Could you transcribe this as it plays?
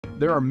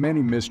There are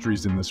many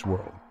mysteries in this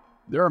world.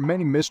 There are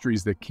many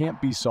mysteries that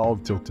can't be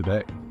solved till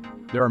today.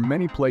 There are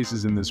many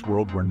places in this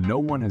world where no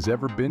one has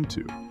ever been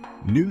to.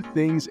 New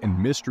things and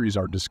mysteries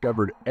are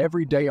discovered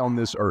every day on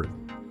this earth.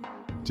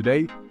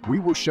 Today, we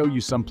will show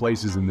you some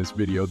places in this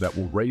video that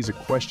will raise a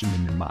question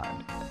in your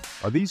mind.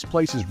 Are these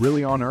places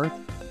really on Earth?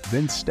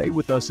 Then stay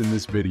with us in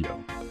this video.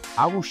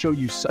 I will show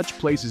you such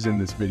places in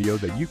this video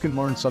that you can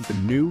learn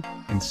something new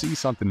and see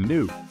something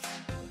new.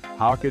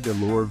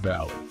 Cascading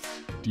Valley.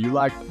 Do you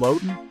like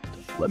floating?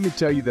 Let me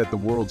tell you that the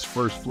world's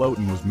first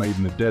floating was made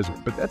in the desert,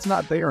 but that's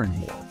not there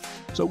anymore,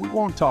 so we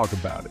won't talk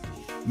about it.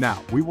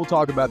 Now, we will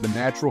talk about the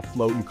natural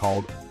floating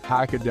called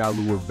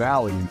Unveiled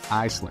Valley in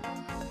Iceland.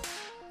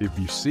 If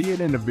you see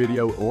it in a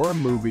video or a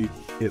movie,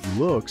 it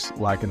looks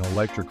like an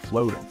electric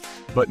floating.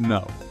 But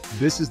no,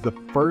 this is the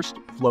first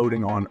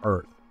floating on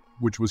Earth,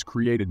 which was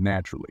created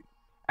naturally.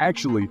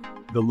 Actually,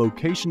 the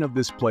location of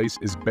this place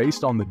is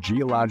based on the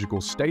geological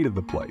state of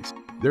the place.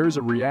 There is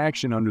a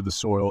reaction under the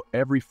soil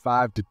every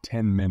 5 to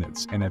 10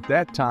 minutes, and at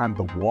that time,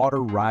 the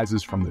water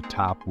rises from the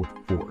top with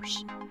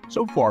force.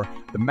 So far,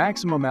 the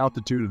maximum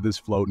altitude of this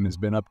floating has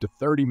been up to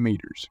 30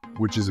 meters,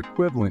 which is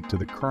equivalent to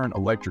the current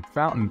electric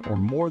fountain or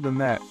more than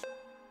that.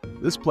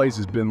 This place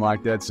has been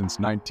like that since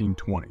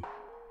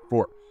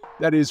 1924.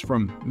 That is,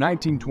 from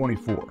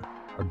 1924.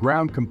 A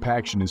ground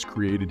compaction is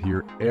created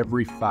here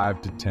every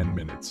 5 to 10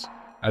 minutes.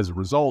 As a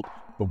result,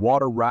 the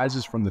water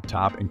rises from the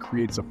top and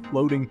creates a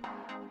floating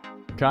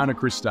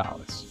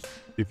crystallis.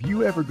 If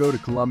you ever go to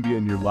Colombia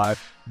in your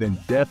life, then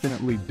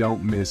definitely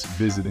don't miss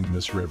visiting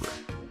this river.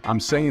 I'm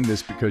saying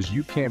this because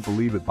you can't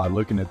believe it by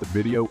looking at the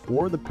video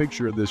or the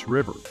picture of this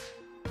river.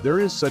 There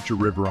is such a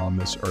river on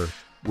this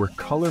earth, where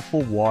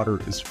colorful water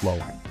is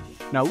flowing.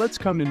 Now let's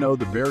come to know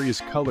the various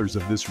colors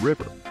of this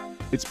river.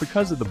 It's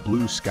because of the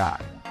blue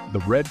sky, the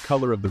red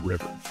color of the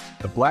river,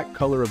 the black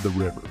color of the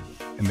river,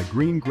 and the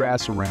green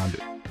grass around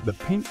it. The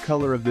pink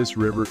color of this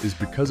river is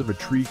because of a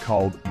tree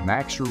called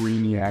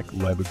Maxariniac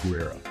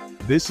levaguera.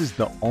 This is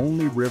the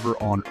only river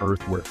on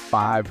Earth where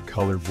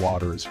 5-colored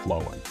water is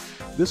flowing.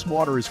 This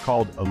water is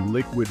called a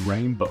liquid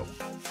rainbow.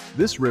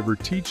 This river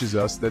teaches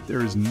us that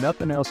there is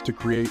nothing else to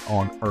create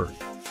on Earth.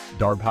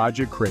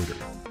 Darbaja Crater.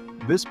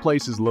 This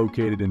place is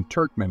located in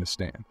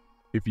Turkmenistan.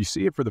 If you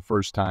see it for the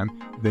first time,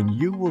 then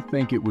you will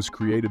think it was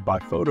created by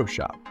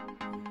Photoshop.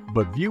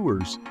 But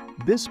viewers,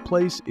 this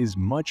place is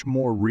much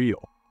more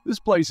real. This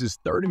place is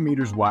 30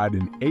 meters wide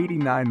and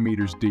 89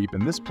 meters deep,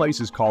 and this place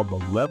is called the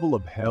level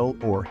of hell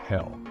or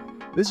hell.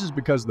 This is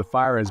because the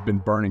fire has been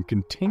burning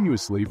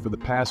continuously for the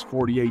past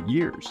 48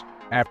 years.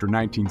 After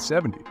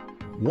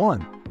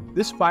 1971,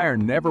 this fire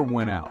never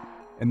went out,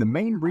 and the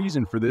main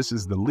reason for this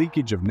is the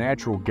leakage of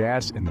natural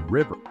gas in the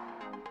river.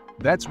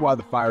 That's why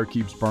the fire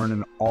keeps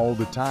burning all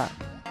the time.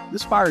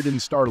 This fire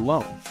didn't start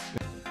alone.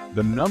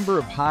 The number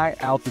of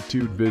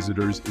high-altitude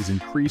visitors is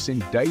increasing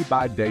day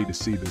by day to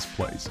see this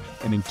place,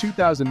 and in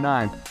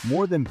 2009,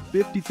 more than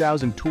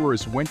 50,000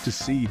 tourists went to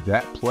see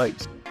that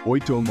place,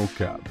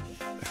 Oitomokab.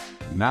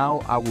 Now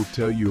I will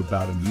tell you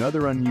about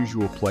another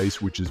unusual place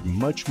which is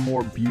much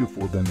more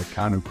beautiful than the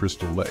Kanu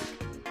Crystal Lake.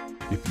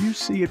 If you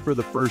see it for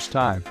the first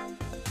time,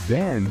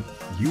 then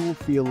you will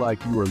feel like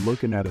you are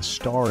looking at a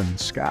star in the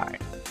sky.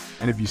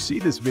 And if you see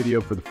this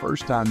video for the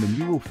first time, then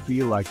you will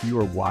feel like you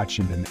are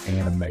watching an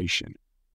animation.